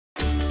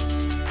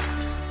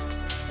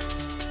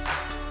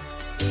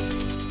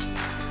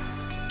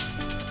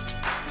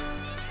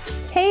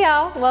Hey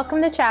y'all,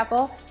 welcome to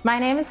Chapel. My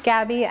name is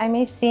Gabby. I'm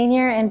a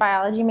senior and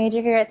biology major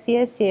here at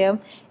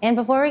CSU. And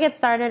before we get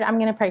started, I'm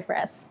going to pray for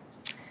us.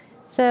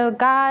 So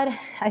God,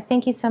 I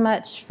thank you so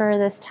much for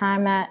this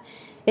time that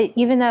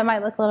even though it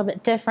might look a little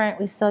bit different,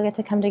 we still get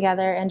to come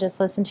together and just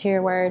listen to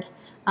your word.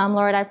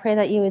 Lord, I pray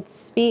that you would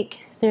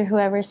speak through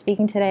whoever's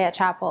speaking today at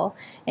Chapel,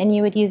 and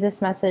you would use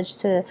this message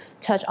to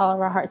touch all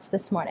of our hearts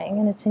this morning.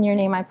 And it's in your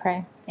name I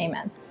pray.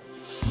 Amen.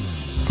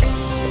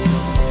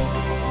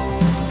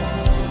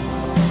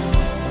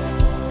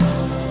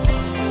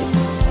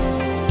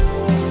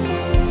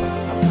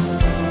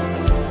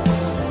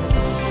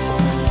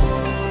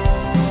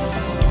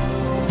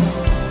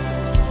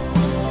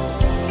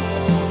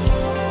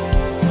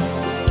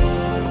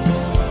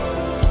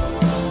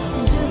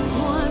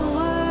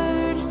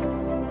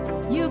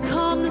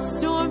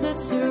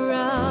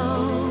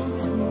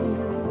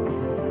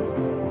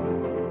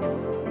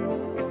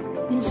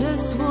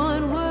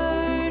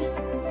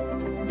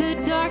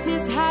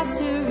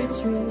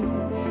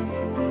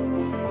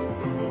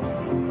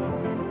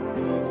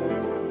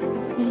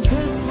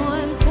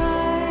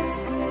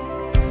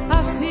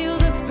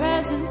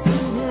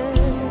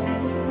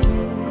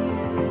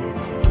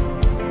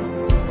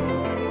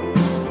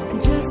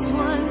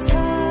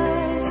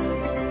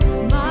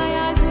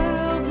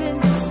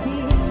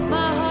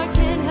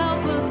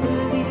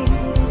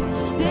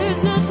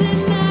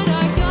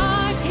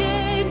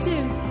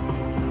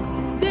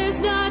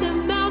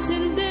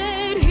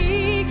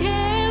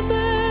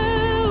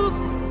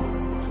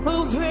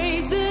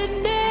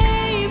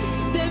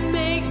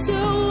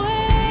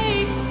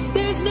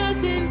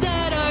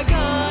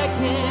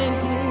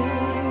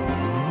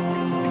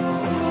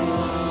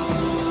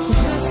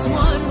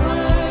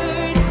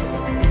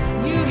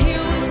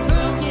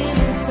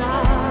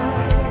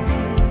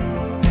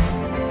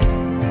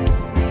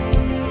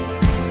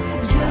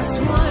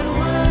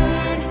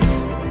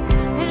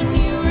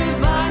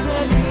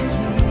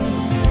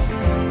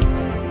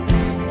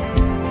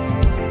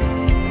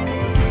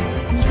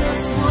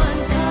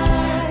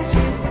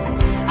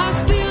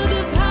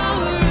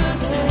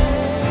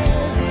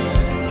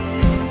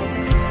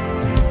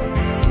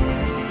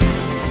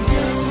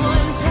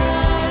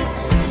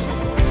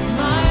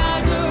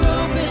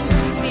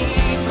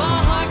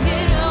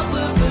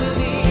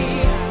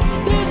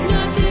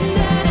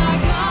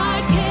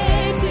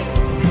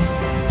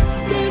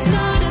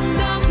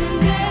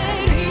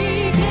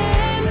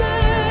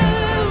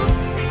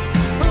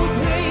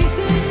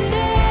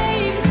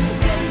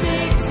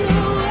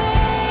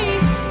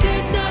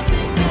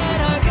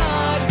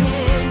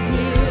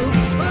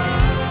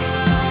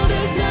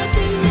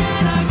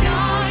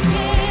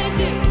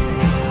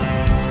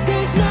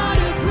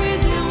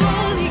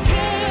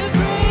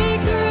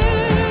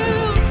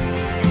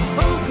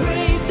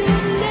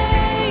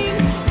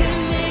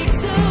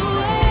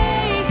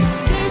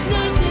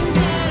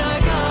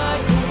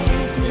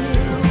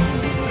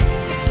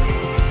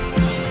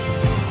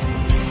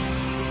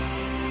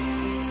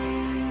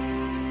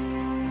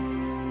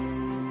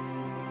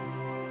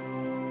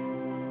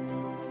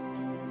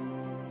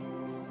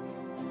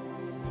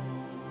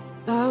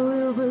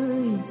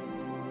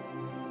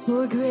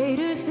 For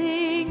greater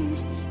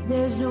things,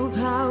 there's no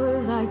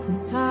power like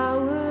the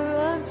power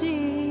of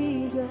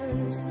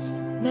Jesus.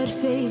 Let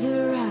faith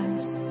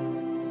arise,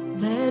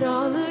 let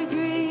all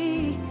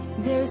agree.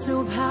 There's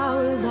no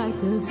power like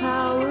the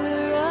power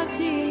of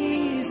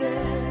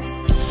Jesus.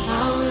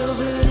 I will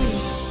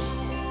believe.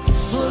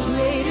 For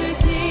greater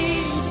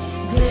things,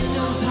 there's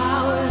no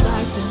power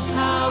like the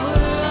power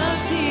of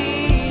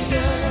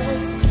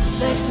Jesus.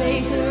 Let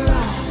faith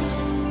arise,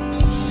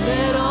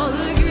 let all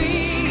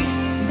agree.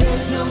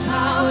 There's no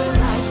power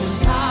like the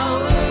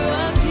power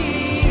of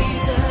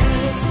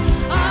Jesus.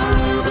 I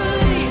will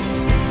believe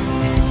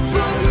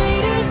for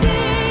greater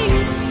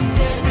things.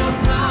 There's no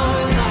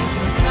power like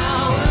the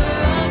power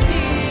of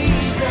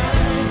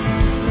Jesus.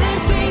 Let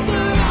faith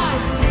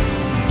arise,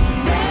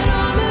 let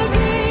all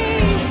agree.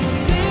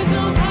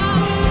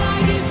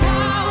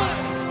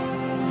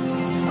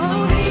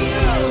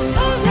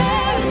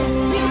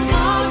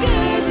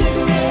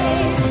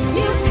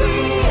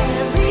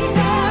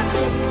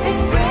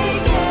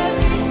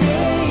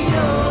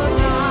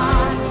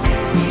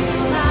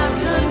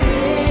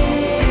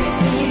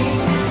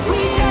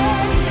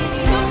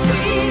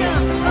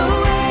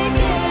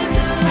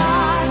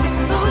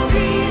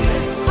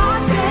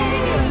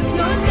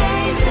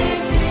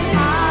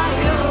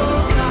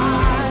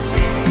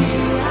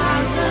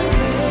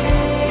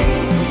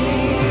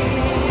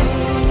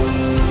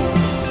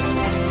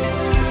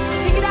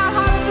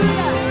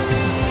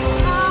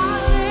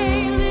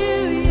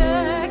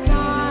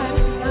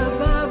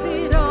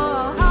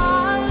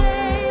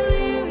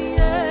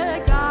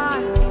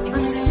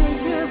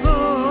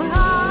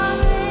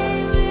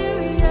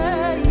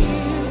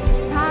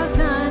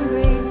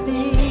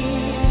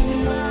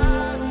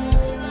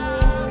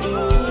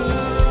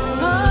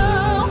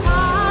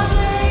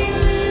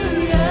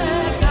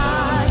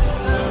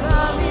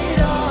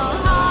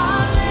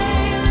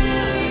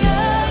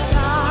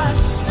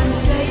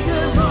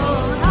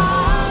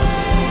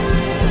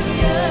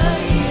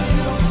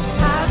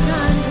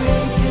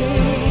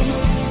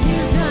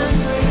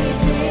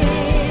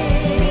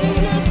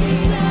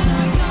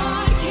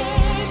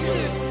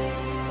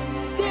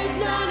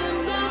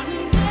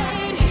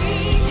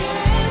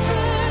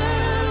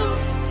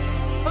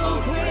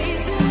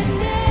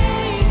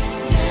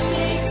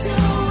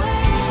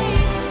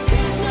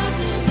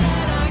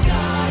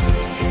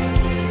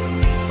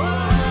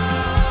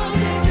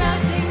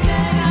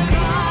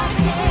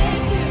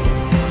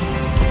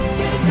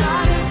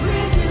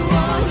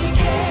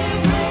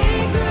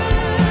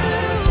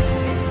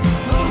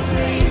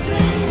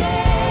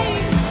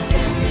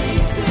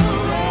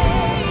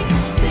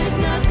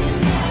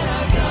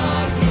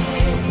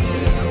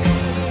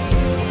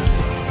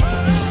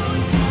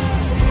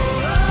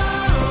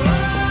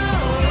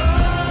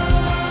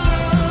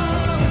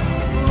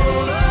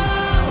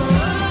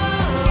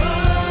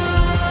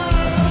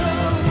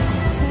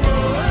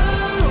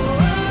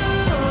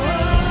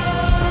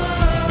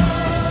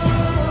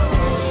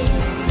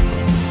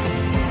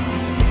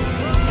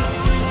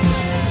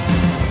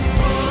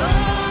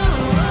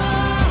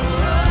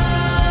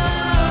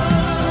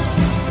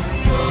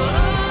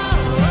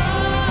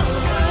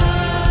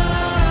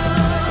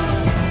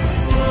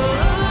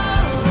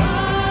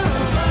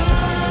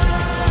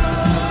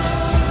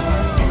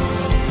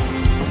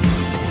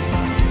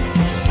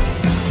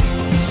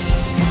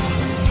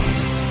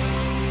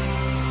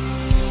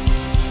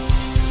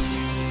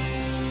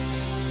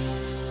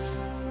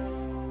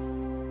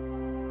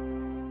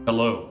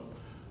 Hello,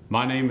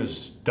 my name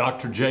is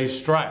Dr. J.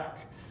 Strack,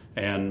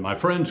 and my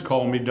friends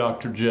call me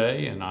Dr.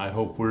 J, and I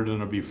hope we're going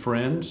to be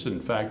friends.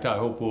 In fact, I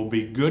hope we'll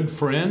be good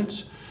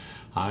friends.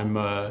 I'm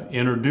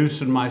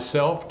introducing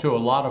myself to a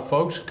lot of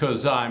folks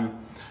because I'm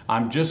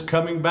just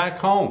coming back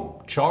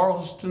home,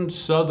 Charleston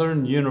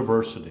Southern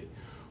University.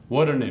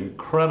 What an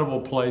incredible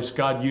place.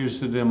 God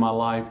used it in my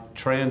life,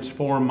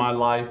 transformed my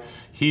life.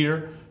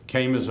 Here,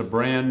 came as a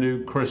brand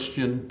new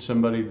Christian,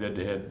 somebody that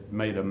had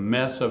made a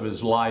mess of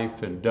his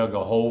life and dug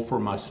a hole for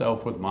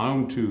myself with my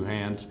own two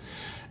hands,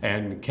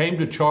 and came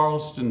to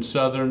Charleston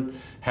Southern,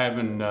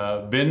 having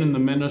been in the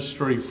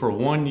ministry for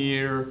 1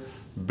 year,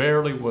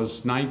 barely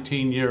was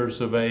 19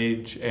 years of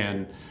age,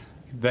 and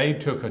they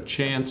took a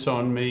chance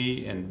on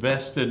me,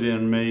 invested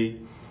in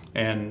me,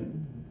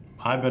 and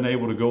I've been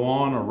able to go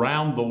on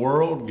around the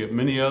world, get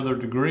many other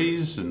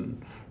degrees,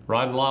 and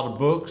write a lot of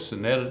books,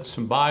 and edit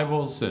some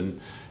Bibles,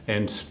 and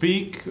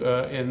speak,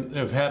 and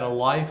have had a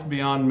life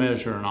beyond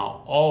measure, and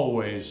I'll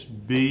always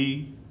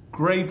be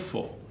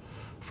grateful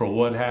for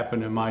what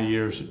happened in my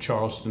years at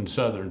Charleston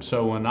Southern.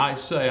 So when I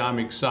say I'm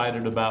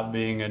excited about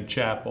being in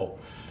chapel,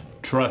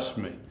 trust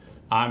me,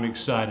 I'm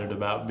excited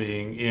about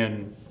being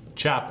in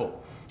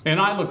chapel. And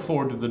I look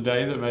forward to the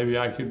day that maybe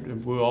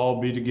we'll all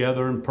be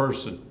together in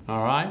person,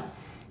 all right?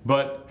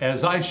 But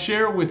as I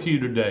share with you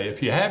today,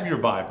 if you have your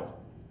Bible,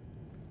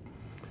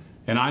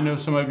 and I know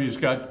some of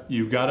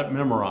you've got it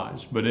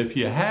memorized, but if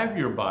you have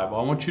your Bible,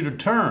 I want you to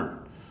turn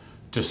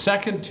to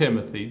 2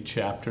 Timothy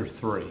chapter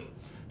 3.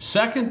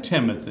 2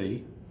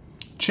 Timothy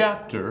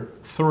chapter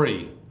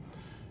 3.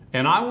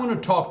 And I want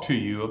to talk to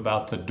you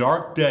about the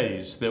dark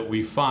days that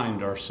we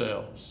find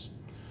ourselves.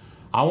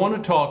 I want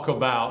to talk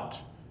about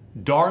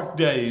dark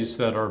days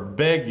that are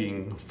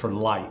begging for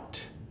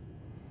light.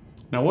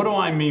 Now, what do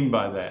I mean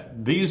by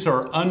that? These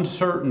are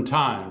uncertain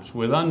times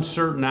with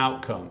uncertain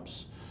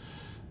outcomes.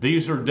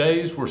 These are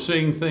days we're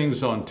seeing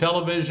things on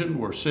television,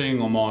 we're seeing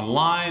them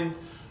online,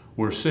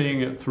 we're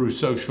seeing it through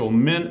social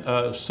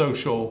media,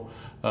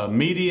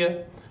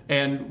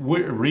 and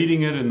we're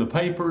reading it in the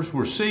papers.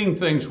 We're seeing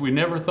things we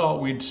never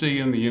thought we'd see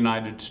in the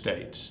United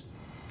States.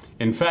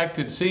 In fact,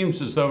 it seems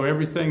as though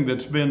everything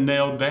that's been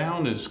nailed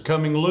down is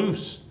coming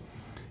loose.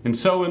 And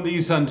so in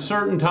these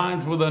uncertain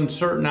times with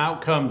uncertain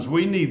outcomes,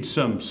 we need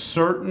some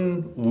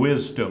certain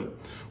wisdom.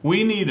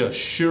 We need a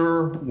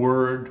sure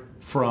word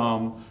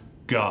from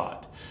God.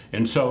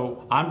 And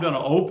so I'm going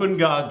to open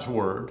God's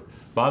Word.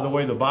 By the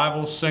way, the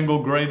Bible's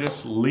single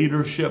greatest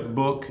leadership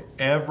book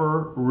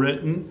ever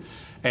written.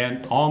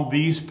 And on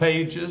these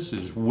pages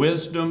is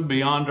wisdom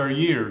beyond our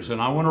years.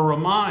 And I want to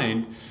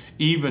remind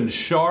even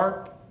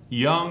sharp,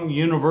 young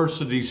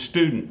university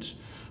students,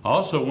 I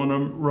also want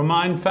to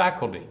remind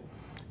faculty,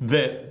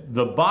 that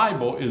the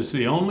Bible is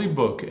the only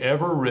book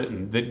ever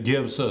written that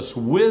gives us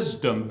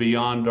wisdom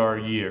beyond our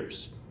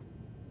years.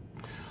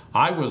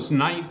 I was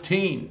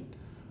 19,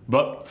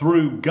 but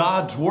through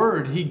God's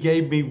Word, He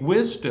gave me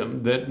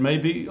wisdom that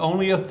maybe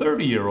only a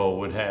 30-year-old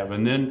would have.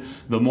 And then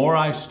the more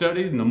I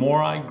studied and the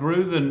more I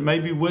grew, then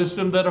maybe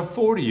wisdom that a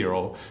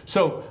 40-year-old.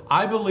 So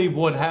I believe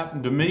what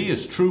happened to me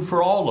is true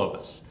for all of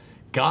us.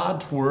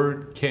 God's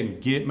Word can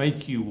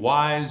make you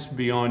wise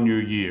beyond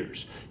your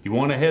years. You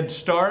want a head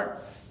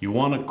start? You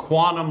want a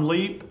quantum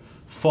leap?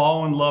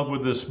 Fall in love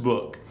with this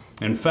book.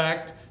 In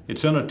fact,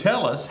 it's going to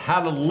tell us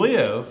how to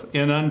live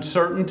in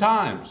uncertain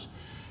times,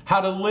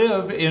 how to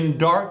live in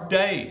dark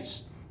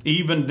days,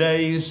 even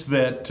days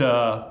that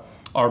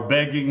are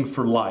begging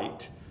for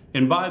light.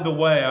 And by the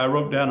way, I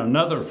wrote down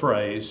another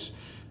phrase.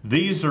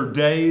 These are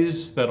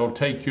days that'll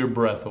take your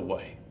breath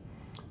away.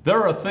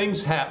 There are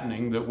things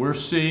happening that we're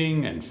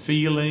seeing and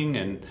feeling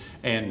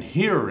and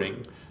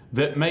hearing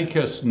that make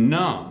us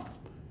numb.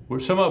 Where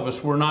some of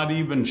us, we're not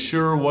even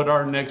sure what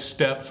our next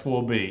steps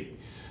will be.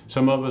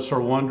 Some of us are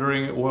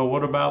wondering, well,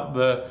 what about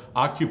the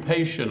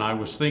occupation I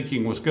was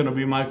thinking was going to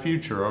be my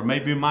future, or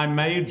maybe my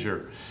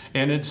major?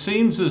 And it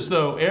seems as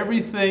though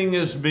everything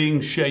is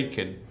being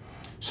shaken.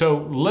 So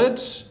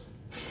let's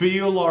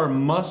feel our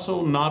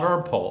muscle, not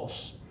our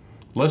pulse.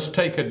 Let's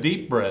take a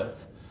deep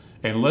breath,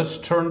 and let's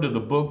turn to the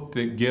book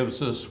that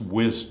gives us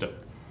wisdom,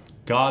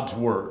 God's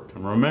Word.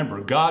 And remember,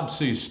 God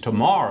sees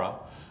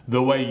tomorrow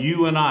the way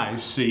you and I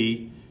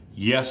see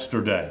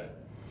yesterday.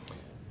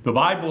 The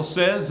Bible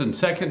says in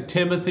 2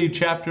 Timothy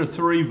chapter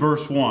 3,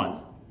 verse 1,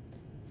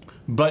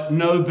 "But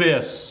know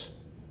this,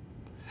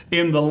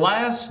 in the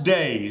last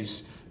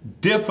days,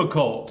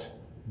 difficult,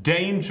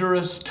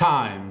 dangerous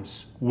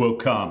times will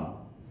come."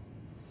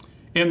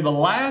 In the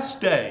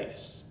last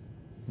days,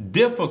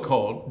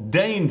 difficult,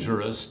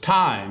 dangerous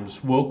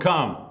times will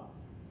come.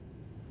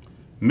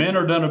 Men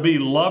are going to be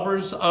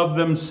lovers of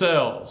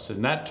themselves.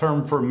 And that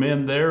term for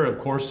men there, of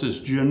course, is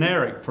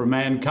generic for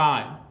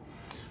mankind.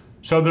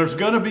 So there's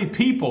going to be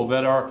people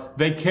that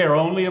they care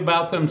only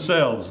about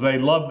themselves. They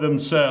love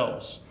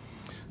themselves.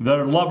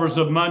 They're lovers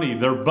of money.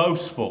 They're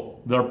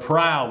boastful. They're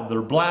proud.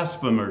 They're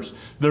blasphemers.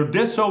 They're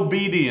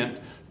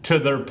disobedient to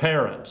their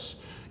parents.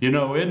 You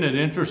know, isn't it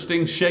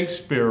interesting?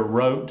 Shakespeare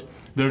wrote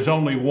There's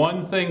only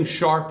one thing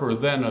sharper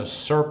than a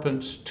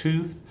serpent's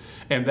tooth,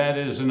 and that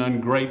is an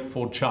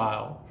ungrateful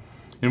child.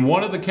 And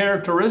one of the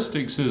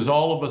characteristics is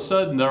all of a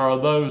sudden there are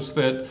those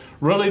that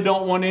really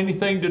don't want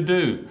anything to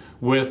do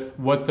with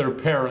what their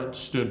parents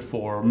stood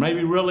for, or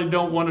maybe really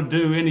don't want to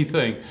do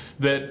anything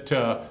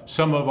that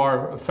some of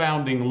our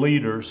founding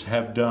leaders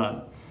have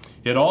done.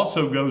 It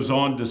also goes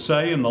on to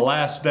say in the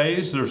last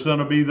days there's going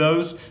to be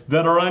those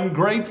that are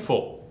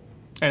ungrateful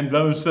and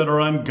those that are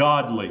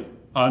ungodly,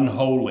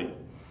 unholy.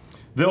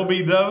 There'll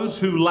be those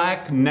who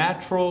lack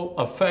natural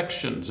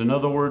affections. In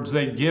other words,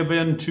 they give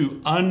in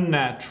to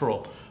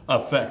unnatural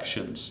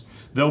affections.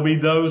 There'll be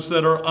those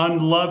that are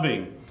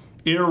unloving,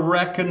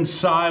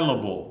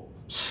 irreconcilable,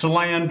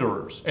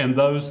 slanderers, and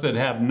those that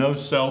have no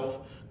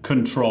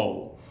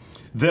self-control.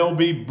 They'll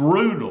be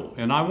brutal.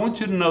 And I want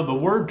you to know the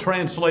word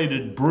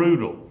translated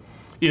brutal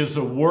is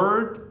a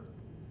word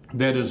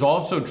that is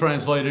also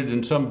translated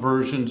in some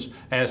versions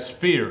as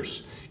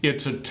fierce.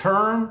 It's a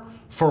term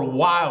for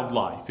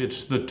wildlife.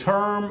 It's the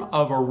term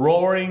of a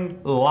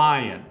roaring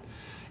lion.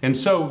 And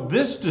so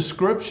this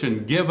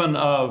description given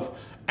of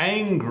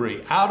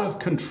angry, out of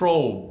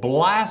control,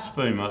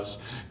 blasphemous,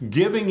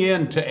 giving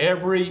in to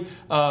every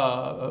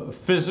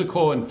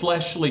physical and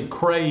fleshly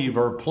crave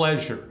or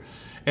pleasure.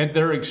 And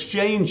they're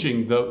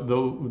exchanging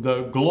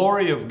the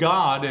glory of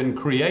God in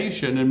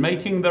creation and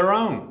making their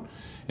own.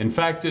 In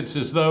fact, it's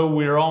as though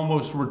we're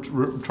almost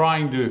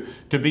trying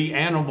to be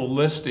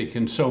animalistic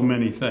in so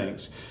many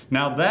things.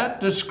 Now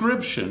that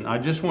description, I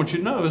just want you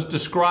to know, is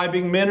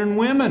describing men and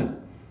women.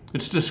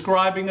 It's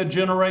describing a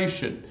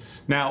generation.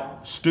 Now,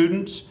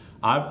 students,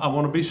 I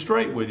want to be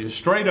straight with you,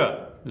 straight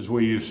up, as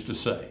we used to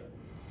say.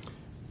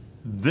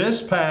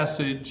 This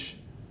passage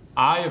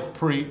I have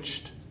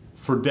preached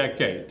for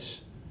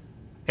decades,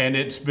 and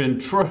it's been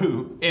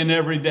true in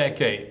every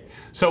decade.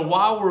 So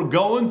while we're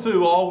going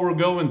through all we're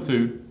going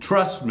through,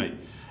 trust me,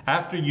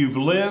 after you've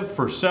lived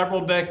for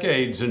several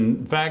decades,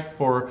 in fact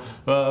for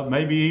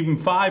maybe even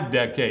 5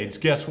 decades,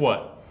 guess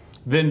what?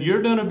 Then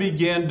you're going to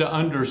begin to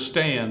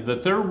understand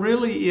that there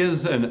really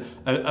is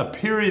a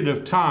period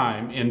of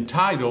time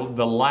entitled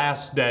the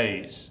last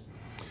days.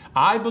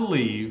 I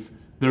believe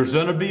there's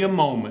going to be a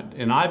moment,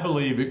 and I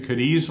believe it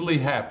could easily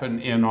happen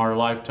in our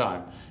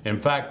lifetime. In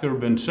fact, there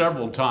have been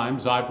several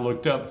times I've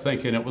looked up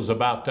thinking it was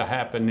about to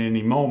happen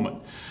any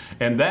moment.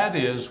 And that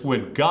is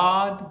when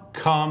God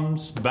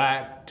comes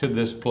back to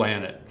this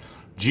planet.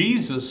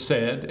 Jesus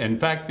said, in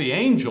fact, the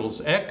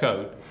angels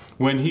echoed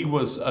when he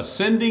was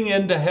ascending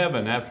into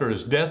heaven after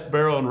his death,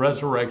 burial, and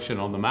resurrection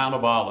on the Mount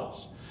of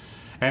Olives.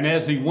 And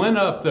as he went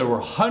up, there were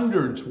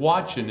hundreds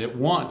watching at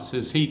once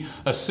as he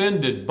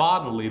ascended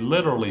bodily,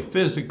 literally,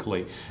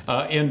 physically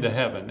into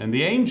heaven. And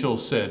the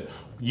angels said,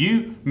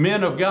 "You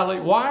men of Galilee,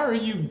 why are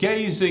you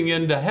gazing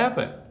into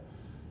heaven?"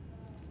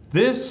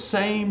 This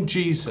same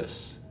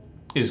Jesus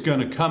is going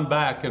to come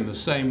back in the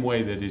same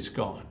way that he's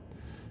gone.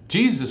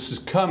 Jesus is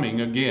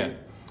coming again.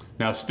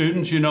 Now,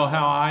 students, you know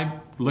how I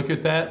look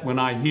at that when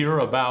I hear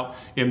about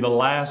in the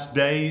last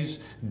days,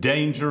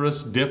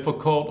 dangerous,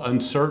 difficult,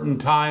 uncertain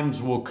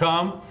times will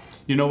come.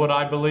 You know what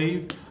I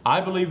believe? I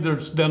believe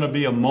there's going to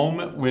be a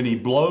moment when he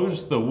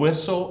blows the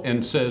whistle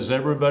and says,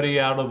 "Everybody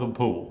out of the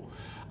pool."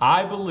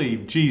 I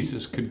believe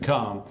Jesus could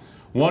come.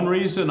 One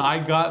reason I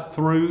got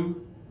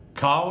through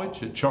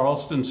college at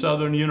Charleston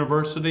Southern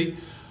University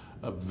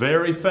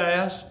very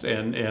fast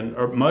and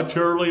much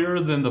earlier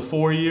than the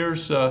 4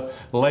 years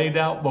laid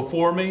out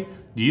before me.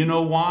 Do you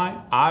know why?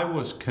 I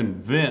was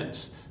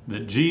convinced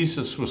that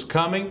Jesus was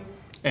coming,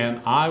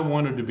 and I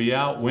wanted to be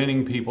out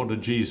winning people to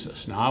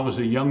Jesus. Now, I was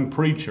a young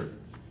preacher,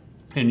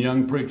 and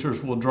young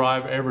preachers will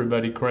drive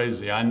everybody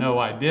crazy. I know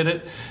I did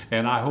it,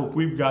 and I hope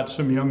we've got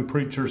some young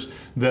preachers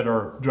that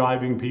are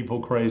driving people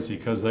crazy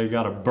because they've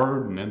got a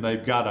burden and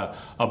they've got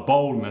a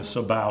boldness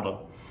about them.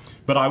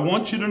 But I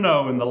want you to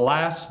know in the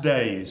last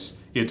days,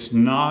 it's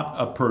not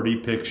a pretty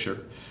picture.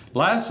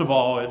 Last of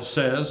all, it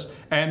says,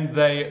 and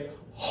they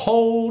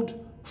hold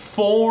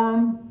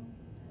form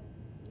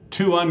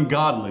to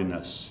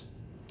ungodliness.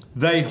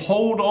 They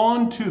hold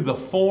on to the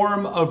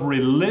form of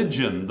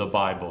religion, the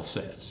Bible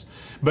says,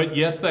 but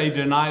yet they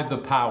deny the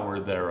power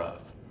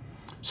thereof.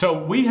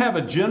 So we have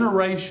a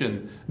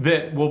generation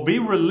that will be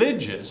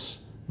religious,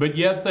 but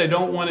yet they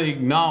don't want to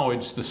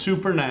acknowledge the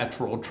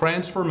supernatural,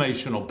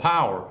 transformational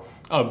power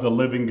of the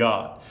living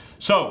God.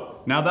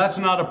 So, now that's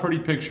not a pretty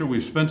picture.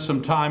 We've spent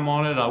some time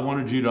on it. I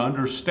wanted you to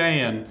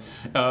understand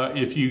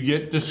if you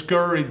get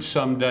discouraged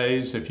some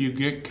days, if you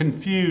get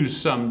confused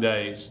some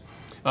days,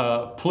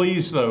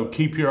 please, though,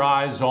 keep your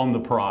eyes on the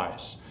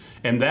prize.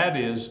 And that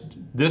is,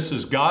 this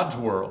is God's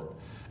world,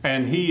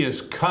 and he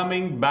is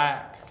coming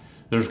back.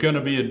 There's going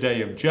to be a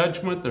day of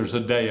judgment, there's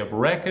a day of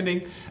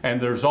reckoning, and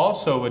there's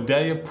also a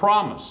day of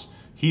promise.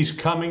 He's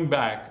coming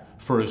back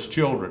for his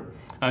children.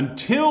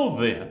 Until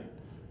then,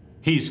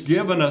 he's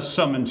given us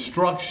some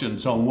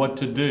instructions on what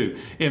to do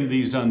in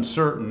these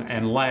uncertain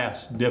and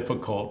last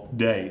difficult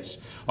days.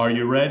 Are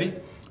you ready?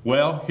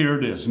 Well, here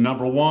it is.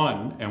 Number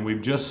one, and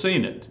we've just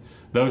seen it.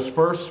 Those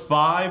first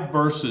 5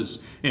 verses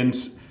in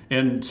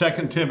in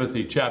 2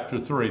 Timothy chapter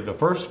 3. The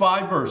first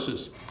 5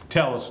 verses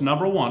tell us,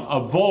 number 1,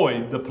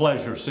 avoid the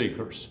pleasure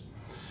seekers.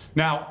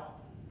 Now,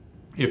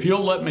 if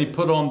you'll let me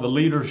put on the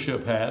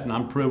leadership hat, and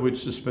I'm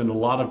privileged to spend a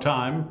lot of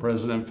time,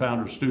 President and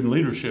Founder of Student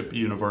Leadership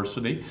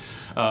University,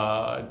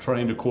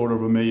 trained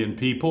 250,000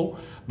 people.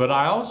 But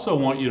I also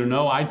want you to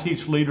know I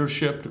teach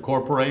leadership to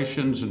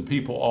corporations and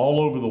people all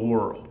over the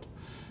world.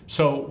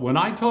 So when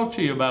I talk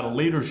to you about a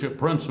leadership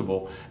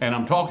principle, and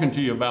I'm talking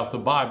to you about the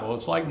Bible,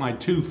 it's like my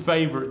 2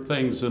 favorite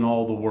things in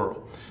all the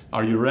world.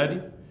 Are you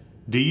ready?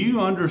 Do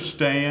you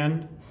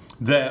understand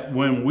that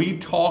when we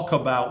talk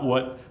about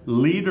what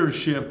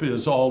leadership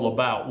is all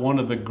about, one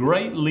of the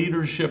great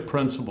leadership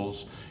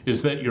principles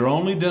is that you're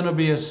only going to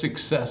be as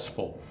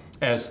successful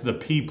as the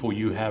people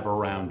you have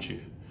around you.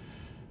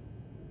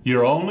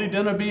 You're only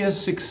going to be as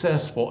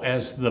successful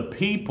as the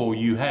people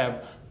you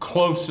have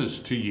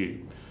closest to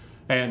you.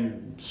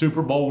 And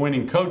Super Bowl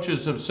winning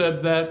coaches have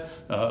said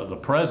that. The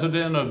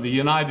President of the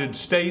United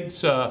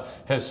States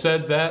has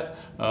said that.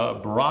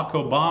 Barack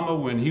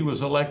Obama, when he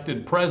was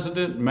elected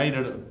president, made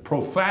a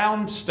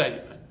profound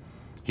statement.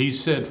 He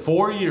said,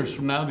 4 years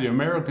from now, the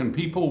American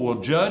people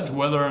will judge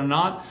whether or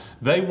not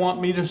they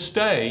want me to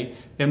stay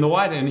in the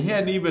White House. And he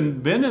hadn't even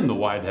been in the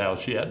White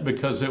House yet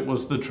because it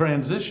was the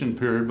transition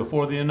period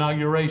before the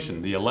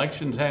inauguration. The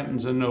elections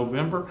happens in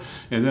November,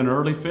 and then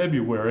early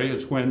February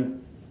is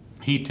when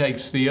he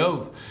takes the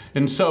oath.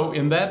 And so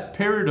in that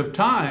period of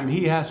time,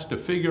 he has to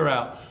figure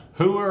out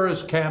who are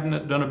his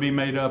cabinet going to be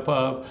made up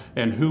of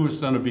and who is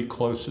going to be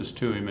closest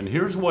to him. And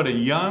here's what a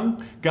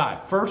young guy,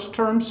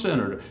 first-term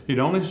senator, he'd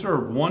only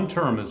served 1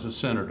 term as a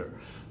senator.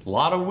 A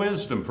lot of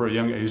wisdom for a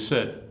young guy. He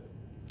said,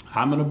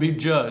 I'm going to be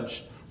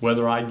judged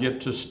whether I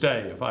get to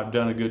stay if I've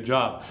done a good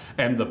job.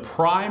 And the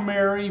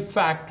primary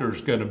factor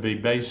is going to be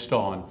based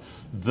on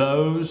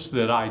those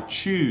that I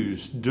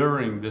choose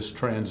during this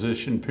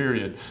transition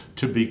period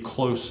to be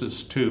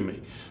closest to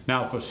me.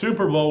 Now, if a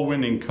Super Bowl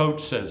winning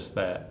coach says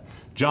that,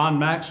 John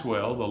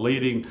Maxwell, the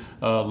leading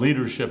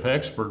leadership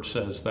expert,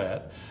 says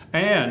that,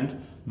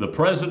 and the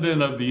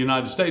President of the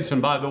United States,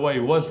 and by the way,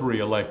 was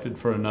reelected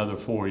for another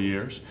 4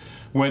 years,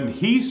 when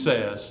he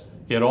says,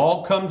 it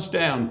all comes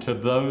down to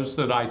those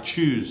that I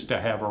choose to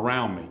have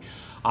around me.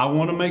 I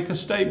want to make a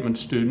statement,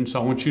 students. I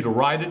want you to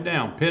write it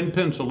down. Pen,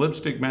 pencil,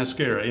 lipstick,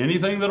 mascara,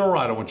 anything that'll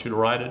write, I want you to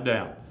write it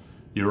down.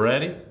 You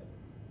ready?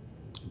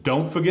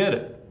 Don't forget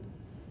it.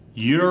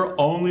 You're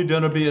only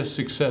going to be as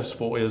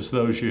successful as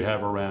those you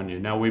have around you.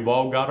 Now, we've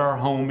all got our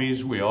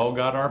homies, we all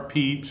got our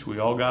peeps, we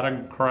all got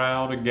a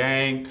crowd, a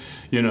gang,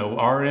 you know,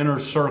 our inner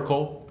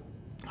circle.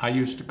 I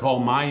used to call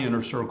my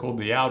inner circle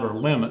the outer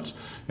limits,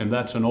 and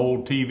that's an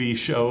old TV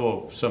show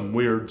of some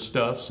weird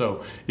stuff,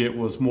 so it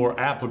was more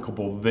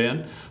applicable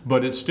then,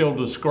 but it still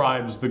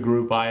describes the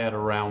group I had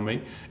around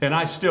me. And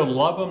I still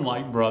love them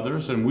like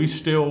brothers, and we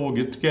still will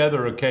get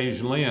together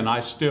occasionally, and I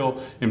still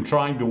am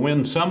trying to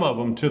win some of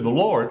them to the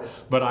Lord,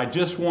 but I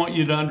just want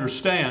you to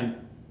understand,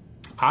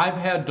 I've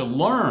had to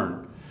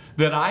learn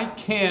that I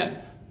can't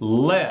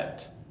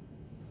let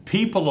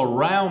people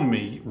around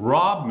me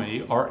rob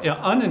me, or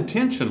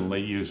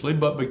unintentionally usually,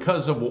 but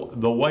because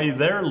of the way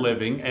they're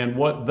living and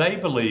what they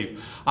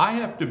believe. I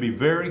have to be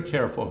very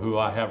careful who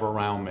I have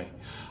around me.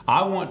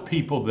 I want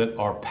people that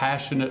are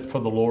passionate for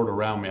the Lord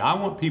around me. I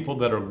want people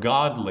that are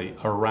godly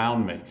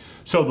around me.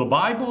 So the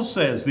Bible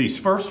says, these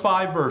first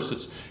 5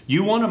 verses,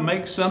 you want to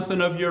make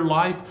something of your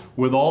life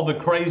with all the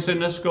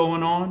craziness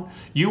going on?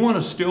 You want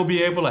to still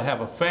be able to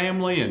have a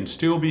family and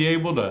still be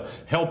able to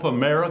help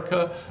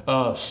America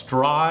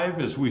strive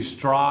as we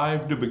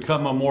strive to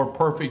become a more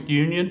perfect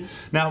union?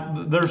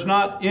 Now, there's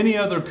not any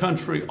other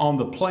country on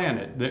the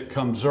planet that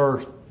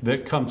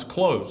comes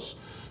close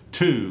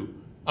to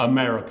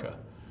America.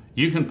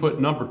 You can put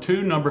number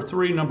 2, number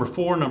 3, number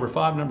 4, number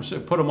 5, number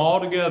 6, put them all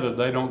together,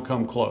 they don't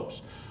come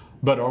close.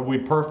 But are we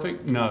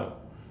perfect? No.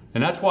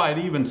 And that's why it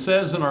even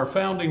says in our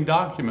founding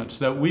documents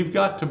that we've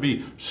got to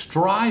be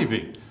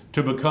striving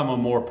to become a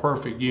more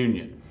perfect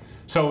union.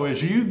 So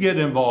as you get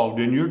involved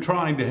and you're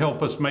trying to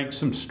help us make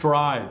some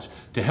strides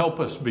to help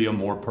us be a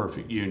more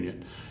perfect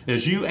union,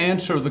 as you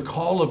answer the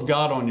call of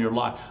God on your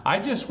life, I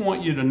just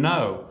want you to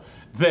know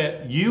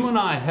that you and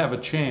I have a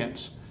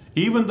chance,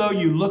 even though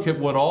you look at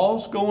what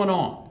all's going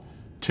on,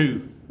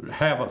 to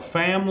have a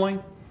family,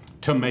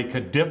 to make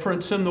a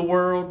difference in the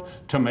world,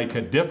 to make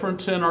a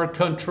difference in our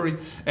country,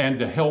 and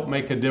to help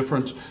make a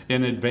difference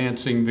in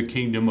advancing the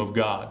kingdom of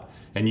God.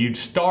 And you'd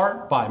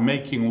start by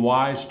making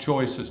wise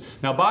choices.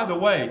 Now, by the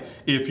way,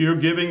 if you're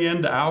giving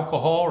in to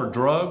alcohol or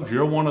drugs,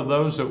 you're one of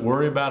those that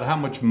worry about how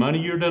much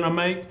money you're going to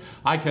make,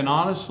 I can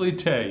honestly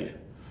tell you,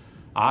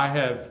 I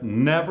have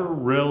never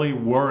really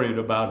worried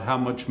about how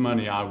much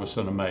money I was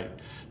going to make.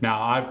 Now,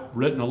 I've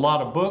written a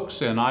lot of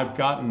books and I've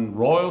gotten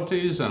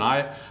royalties and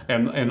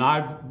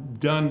I've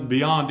done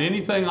beyond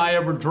anything I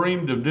ever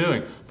dreamed of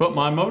doing. But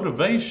my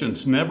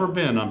motivation's never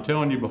been, I'm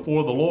telling you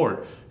before the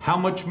Lord, how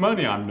much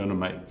money I'm going to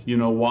make. You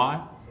know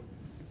why?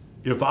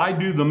 If I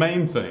do the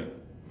main thing,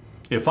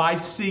 if I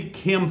seek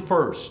Him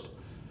first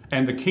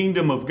and the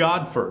kingdom of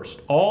God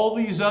first, all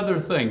these other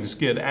things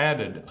get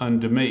added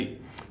unto me.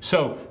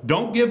 So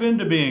don't give in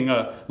to being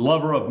a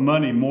lover of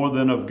money more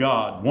than of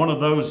God, one of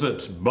those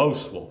that's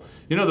boastful.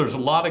 You know, there's a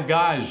lot of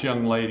guys,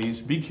 young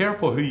ladies, be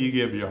careful who you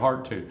give your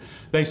heart to.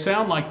 They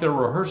sound like they're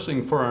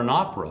rehearsing for an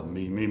opera.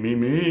 Me, me, me,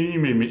 me,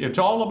 me, me. It's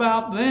all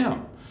about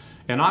them.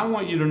 And I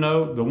want you to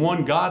know the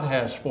one God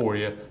has for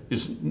you,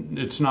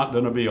 it's not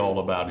going to be all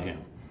about him.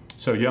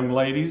 So young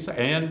ladies,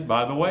 and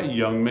by the way,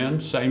 young men,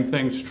 same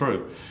thing's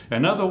true.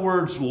 In other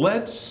words,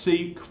 let's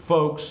seek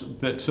folks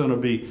that's going to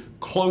be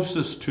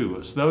closest to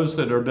us, those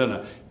that are going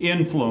to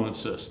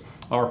influence us,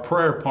 our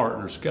prayer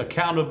partners,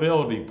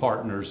 accountability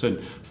partners,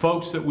 and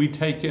folks that we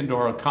take into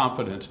our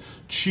confidence.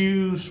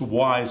 Choose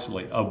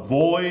wisely.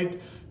 Avoid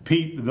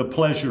the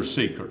pleasure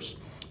seekers.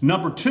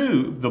 Number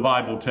 2, the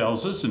Bible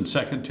tells us in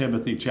 2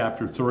 Timothy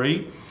chapter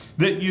 3,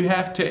 that you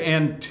have to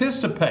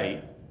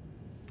anticipate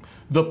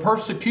the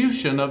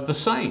persecution of the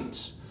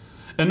saints.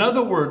 In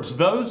other words,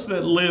 those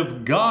that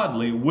live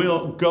godly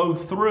will go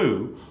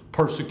through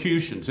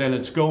persecutions, and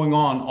it's going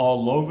on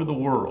all over the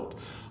world.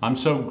 I'm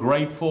so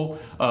grateful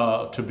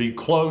to be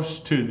close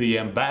to the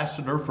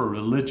ambassador for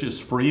religious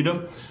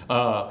freedom,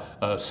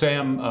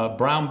 Sam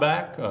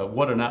Brownback.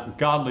 What a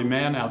godly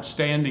man,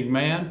 outstanding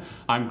man.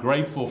 I'm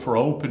grateful for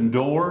Open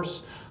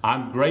Doors.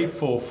 I'm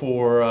grateful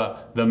for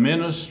the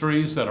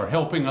ministries that are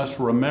helping us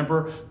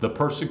remember the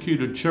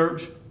persecuted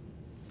church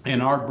and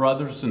our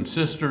brothers and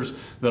sisters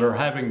that are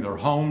having their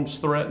homes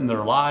threatened,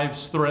 their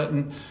lives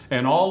threatened.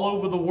 And all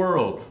over the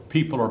world,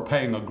 people are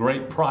paying a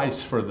great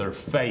price for their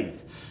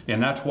faith.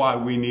 And that's why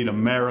we need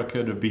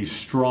America to be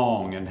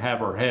strong and have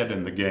her head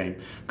in the game,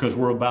 because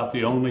we're about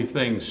the only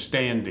thing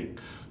standing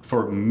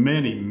for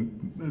many,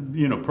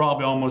 you know,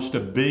 probably almost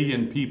 1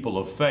 billion people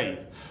of faith.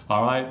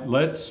 All right,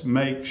 let's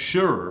make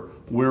sure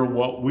we're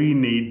what we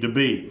need to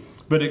be.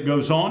 But it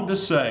goes on to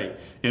say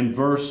in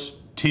verse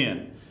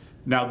 10,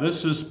 now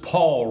this is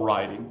Paul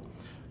writing,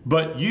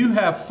 but you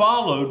have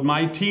followed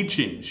my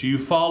teachings. You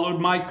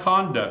followed my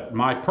conduct,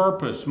 my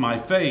purpose, my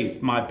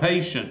faith, my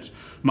patience,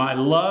 my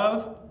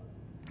love,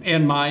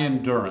 and my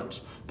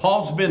endurance.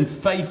 Paul's been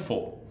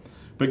faithful.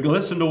 But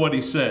listen to what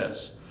he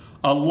says.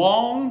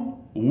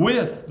 Along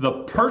with the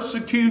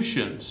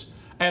persecutions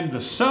and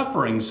the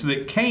sufferings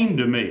that came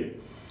to me.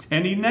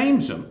 And he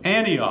names them: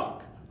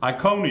 Antioch,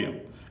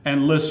 Iconium,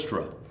 and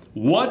Lystra.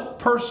 What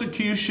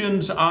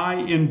persecutions I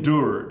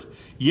endured,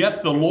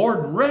 yet the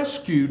Lord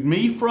rescued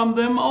me from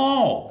them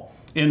all.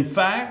 In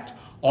fact,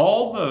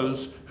 all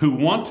those who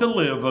want to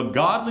live a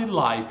godly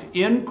life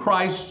in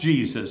Christ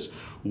Jesus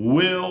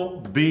will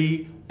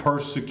be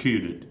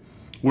persecuted.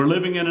 We're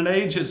living in an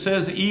age that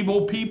says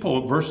evil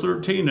people, verse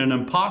 13, and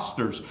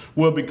imposters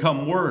will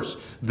become worse.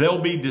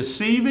 They'll be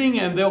deceiving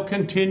and they'll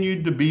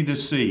continue to be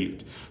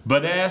deceived.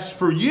 But as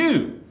for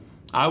you,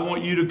 I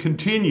want you to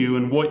continue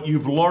in what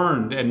you've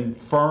learned and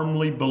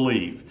firmly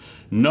believe,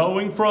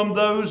 knowing from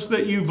those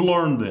that you've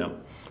learned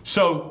them.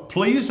 So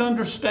please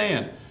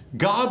understand,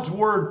 God's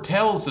word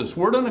tells us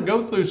we're going to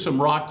go through some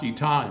rocky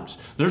times.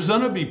 There's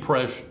going to be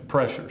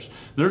pressures.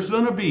 There's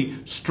going to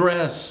be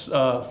stress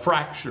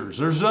fractures.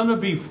 There's going to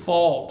be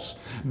faults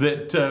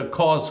that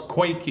cause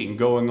quaking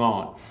going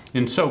on.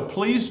 And so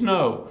please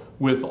know,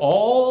 with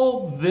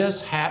all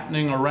this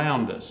happening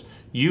around us,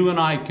 you and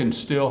I can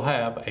still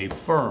have a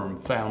firm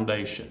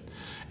foundation.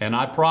 And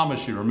I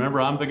promise you, remember,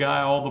 I'm the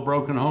guy, all the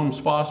broken homes,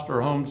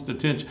 foster homes,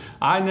 detention.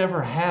 I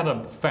never had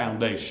a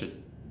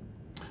foundation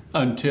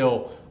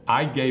until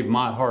I gave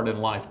my heart and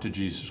life to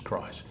Jesus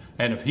Christ.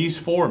 And if he's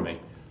for me,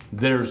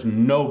 there's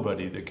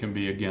nobody that can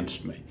be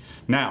against me.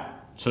 Now,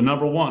 so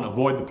number 1,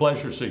 avoid the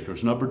pleasure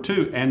seekers. Number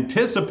 2,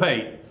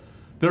 anticipate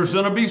there's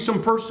going to be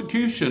some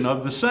persecution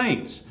of the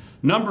saints.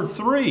 Number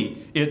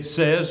 3, it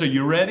says, are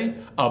you ready?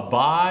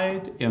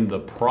 Abide in the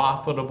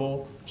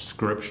profitable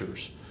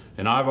scriptures.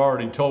 And I've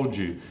already told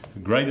you, the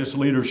greatest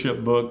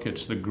leadership book,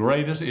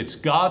 it's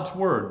God's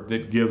word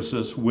that gives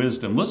us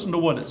wisdom. Listen to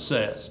what it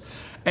says.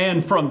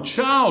 And from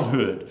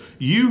childhood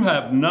you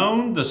have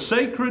known the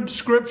sacred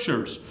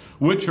scriptures,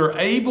 which are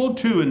able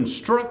to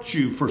instruct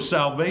you for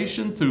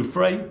salvation through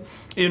faith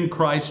in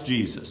Christ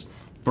Jesus.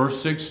 Verse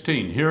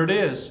 16, here it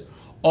is.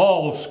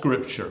 All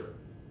scripture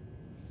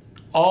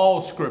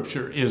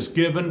is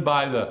given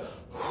by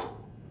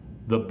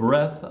the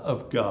breath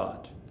of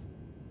God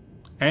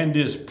and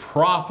is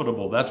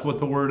profitable. That's what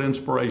the word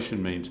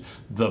inspiration means.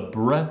 The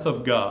breath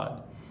of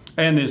God.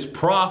 And is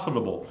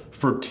profitable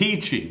for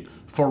teaching,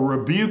 for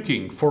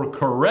rebuking, for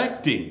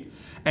correcting,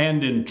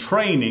 and in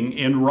training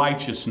in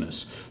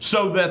righteousness,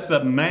 so that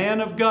the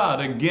man of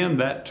God, again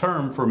that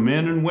term for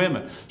men and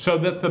women, so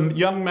that the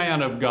young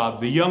man of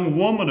God, the young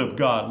woman of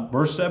God,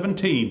 verse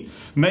 17,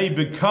 may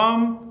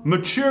become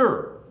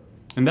mature.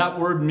 And that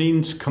word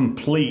means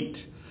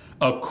complete,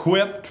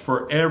 equipped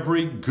for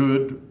every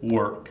good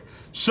work.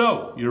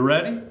 So, you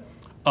ready?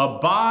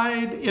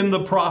 Abide in the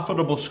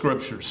profitable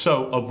scriptures.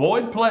 So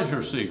avoid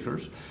pleasure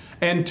seekers.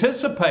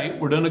 Anticipate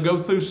we're going to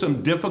go through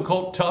some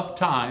difficult, tough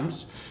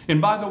times.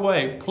 And by the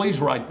way, please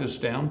write this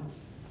down.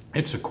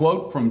 It's a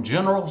quote from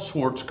General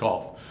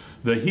Schwarzkopf.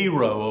 the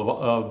hero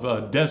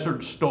of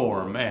Desert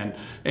Storm,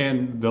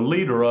 and the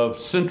leader of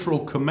Central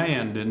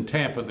Command in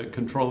Tampa that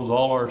controls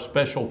all our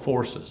special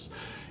forces.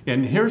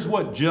 And here's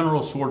what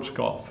General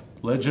Schwarzkopf,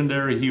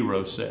 legendary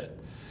hero, said.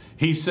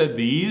 He said,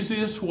 the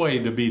easiest way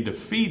to be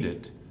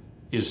defeated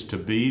is to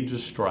be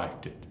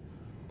distracted.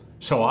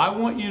 So I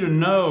want you to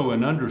know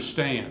and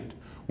understand,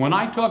 when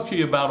I talk to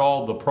you about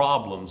all the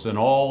problems and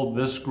all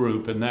this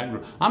group and that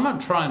group, I'm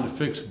not trying to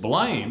fix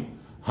blame.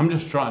 I'm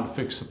just trying to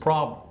fix the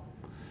problem.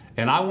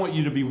 And I want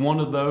you to be one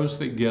of those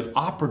that get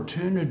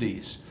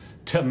opportunities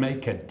to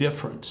make a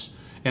difference.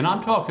 And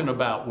I'm talking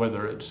about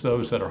whether it's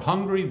those that are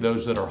hungry,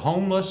 those that are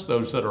homeless,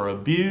 those that are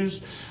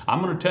abused.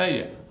 I'm going to tell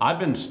you, I've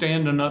been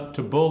standing up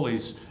to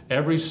bullies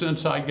ever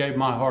since I gave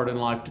my heart and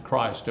life to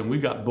Christ. And we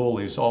got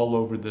bullies all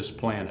over this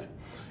planet.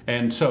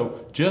 And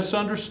so just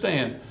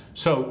understand,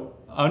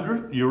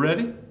 you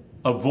ready?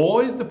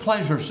 Avoid the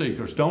pleasure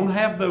seekers. Don't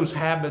have those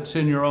habits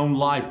in your own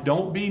life.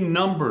 Don't be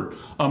numbered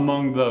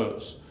among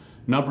those.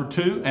 Number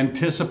 2,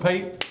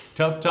 anticipate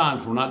tough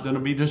times. We're not going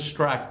to be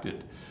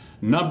distracted.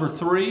 Number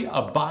 3,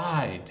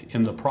 abide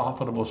in the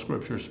profitable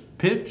scriptures.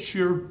 Pitch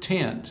your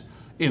tent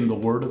in the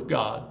Word of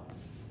God.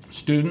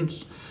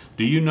 Students,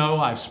 do you know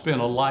I've spent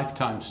a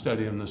lifetime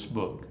studying this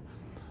book?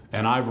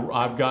 And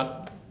I've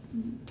got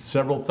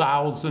several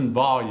thousand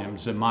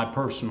volumes in my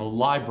personal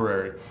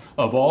library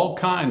of all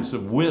kinds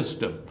of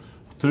wisdom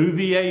through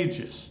the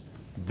ages.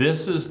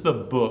 This is the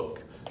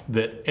book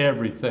that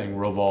everything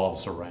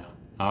revolves around.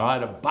 All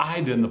right,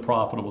 abide in the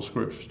profitable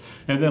scriptures.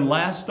 And then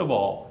last of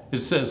all, it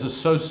says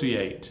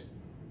associate.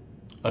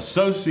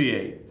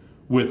 Associate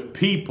with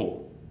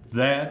people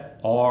that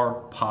are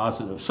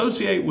positive.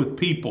 Associate with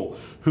people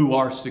who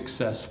are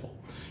successful.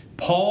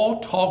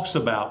 Paul talks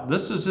about,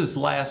 this is his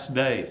last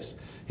days.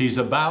 He's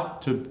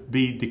about to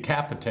be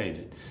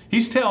decapitated.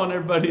 He's telling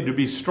everybody to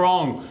be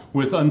strong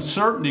with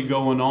uncertainty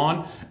going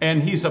on,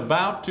 and he's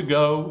about to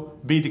go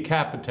be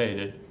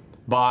decapitated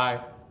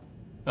by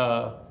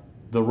the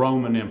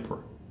Roman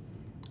emperor.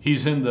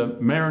 He's in the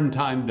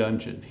Maritime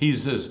dungeon.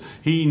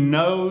 He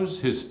knows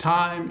his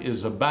time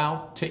is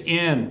about to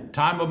end.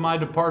 Time of my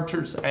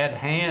departure's at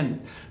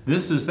hand.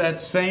 This is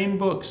that same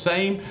book,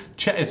 same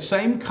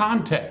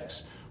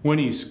context when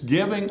he's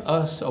giving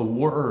us a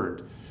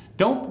word.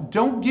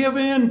 Don't give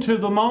in to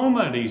the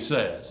moment, he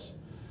says.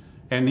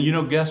 And you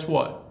know, guess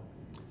what?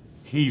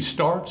 He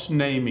starts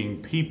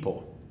naming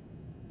people.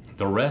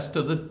 The rest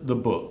of the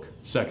book,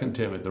 2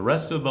 Timothy, the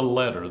rest of the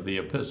letter, the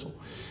epistle,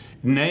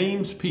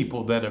 names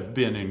people that have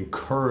been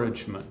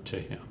encouragement to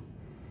him,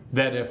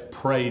 that have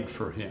prayed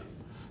for him,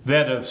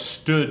 that have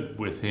stood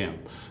with him,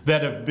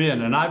 that have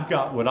been, and I've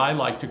got what I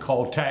like to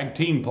call tag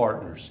team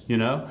partners, you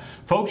know,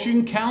 folks you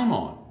can count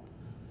on.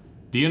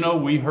 Do you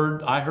know,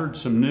 I heard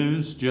some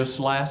news just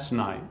last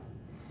night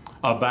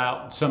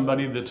about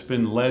somebody that's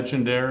been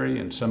legendary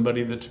and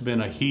somebody that's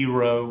been a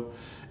hero,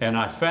 and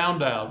I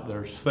found out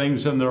there's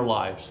things in their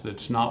lives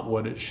that's not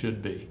what it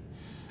should be.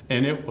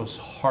 And it was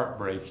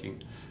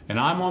heartbreaking. And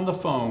I'm on the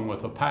phone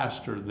with a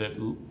pastor that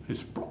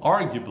is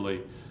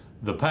arguably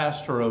the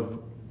pastor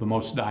of the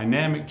most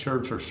dynamic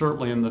church, or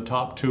certainly in the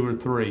top 2 or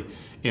 3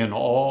 in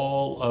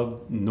all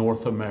of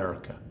North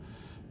America.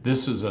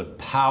 This is a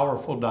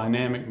powerful,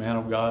 dynamic man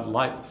of God,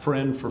 like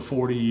friend for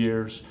 40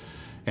 years.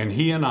 And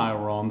he and I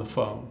were on the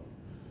phone.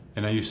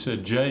 And he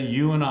said, Jay,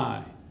 you and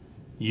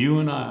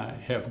I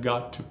have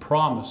got to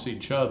promise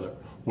each other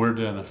we're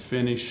going to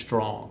finish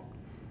strong.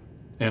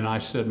 And I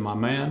said, my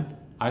man,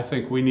 I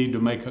think we need to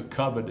make a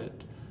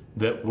covenant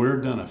that we're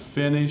going to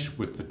finish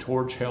with the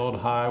torch held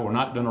high. We're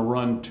not going to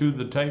run to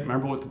the tape.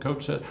 Remember what the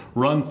coach said?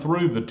 Run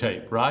through the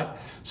tape, right?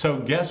 So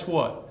guess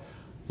what?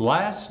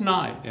 Last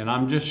night, and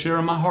I'm just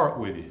sharing my heart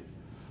with you,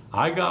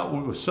 I got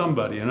with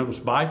somebody, and it was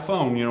by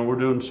phone. You know, we're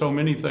doing so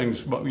many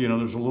things, but, you know,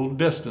 there's a little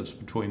distance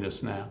between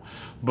us now.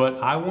 But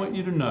I want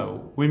you to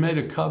know, we made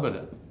a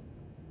covenant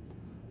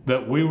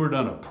that we were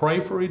going to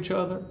pray for each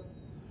other,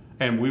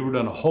 and we were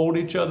going to hold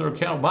each other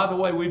accountable. By the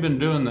way, we've been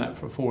doing that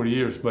for 40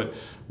 years. But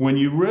when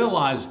you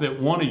realize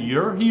that one of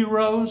your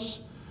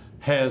heroes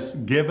has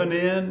given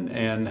in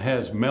and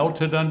has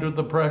melted under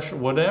the pressure,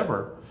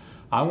 whatever,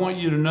 I want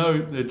you to know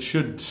that it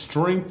should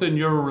strengthen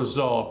your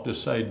resolve to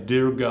say,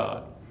 dear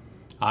God,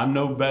 I'm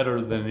no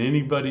better than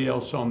anybody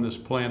else on this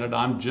planet.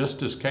 I'm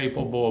just as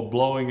capable of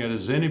blowing it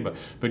as anybody.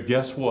 But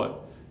guess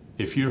what?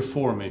 If you're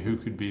for me, who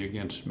could be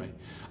against me?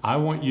 I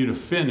want you to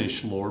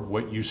finish, Lord,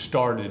 what you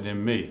started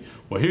in me.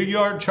 Well, here you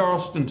are at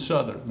Charleston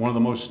Southern, one of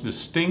the most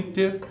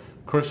distinctive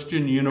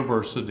Christian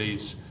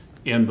universities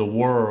in the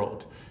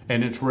world.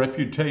 And its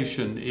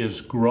reputation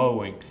is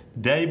growing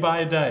day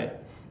by day.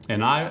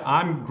 And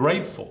I'm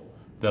grateful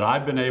that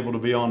I've been able to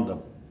be on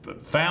the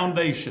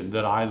foundation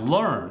that I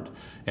learned.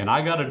 And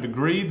I got a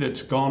degree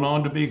that's gone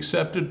on to be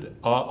accepted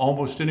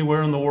almost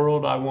anywhere in the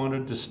world I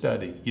wanted to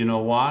study. You know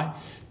why?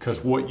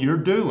 Because what you're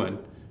doing,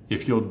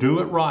 if you'll do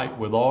it right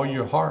with all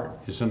your heart,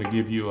 is going to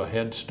give you a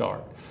head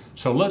start.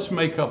 So let's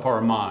make up our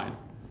mind.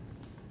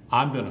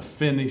 I'm going to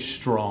finish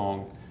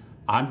strong.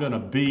 I'm going to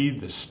be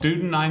the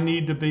student I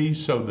need to be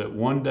so that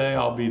one day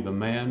I'll be the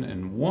man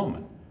and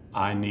woman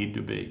I need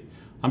to be.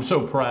 I'm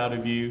so proud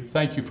of you.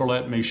 Thank you for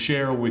letting me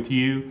share with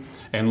you,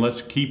 and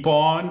let's keep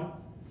on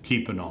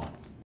keeping on.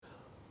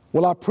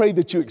 Well, I pray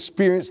that you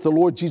experience the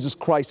Lord Jesus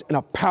Christ in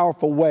a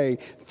powerful way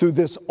through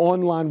this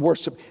online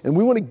worship. And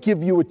we want to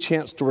give you a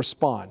chance to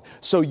respond.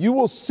 So you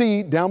will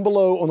see down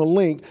below on the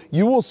link,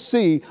 you will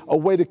see a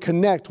way to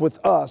connect with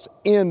us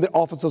in the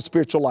Office of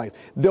Spiritual Life.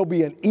 There'll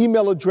be an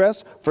email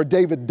address for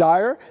David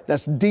Dyer.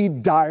 That's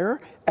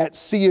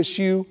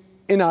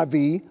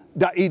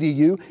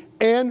ddyer@csuniv.edu.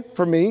 And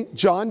for me,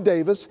 John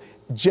Davis,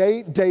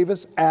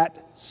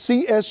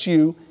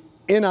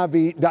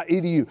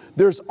 jdavis@csu.niv.edu.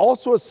 There's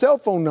also a cell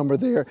phone number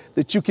there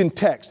that you can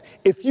text.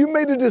 If you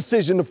made a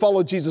decision to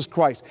follow Jesus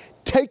Christ,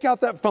 take out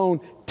that phone,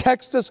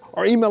 text us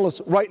or email us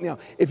right now.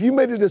 If you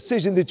made a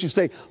decision that you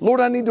say, Lord,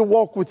 I need to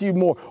walk with you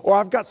more, or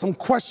I've got some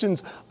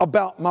questions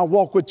about my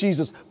walk with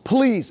Jesus,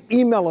 please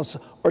email us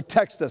or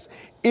text us.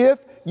 If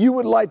you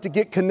would like to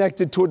get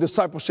connected to a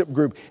discipleship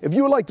group, if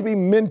you would like to be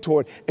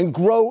mentored and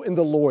grow in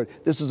the Lord,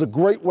 this is a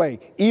great way.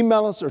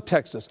 Email us or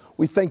text us.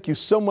 We thank you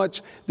so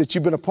much that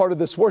you've been a part of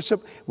this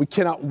worship. We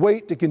cannot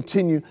wait to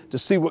continue to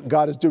see what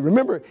God is doing.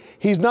 Remember,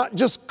 He's not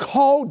just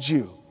called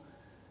you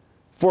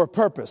for a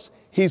purpose.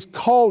 He's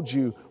called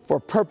you for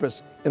a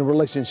purpose in a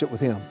relationship with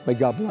Him. May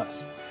God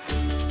bless.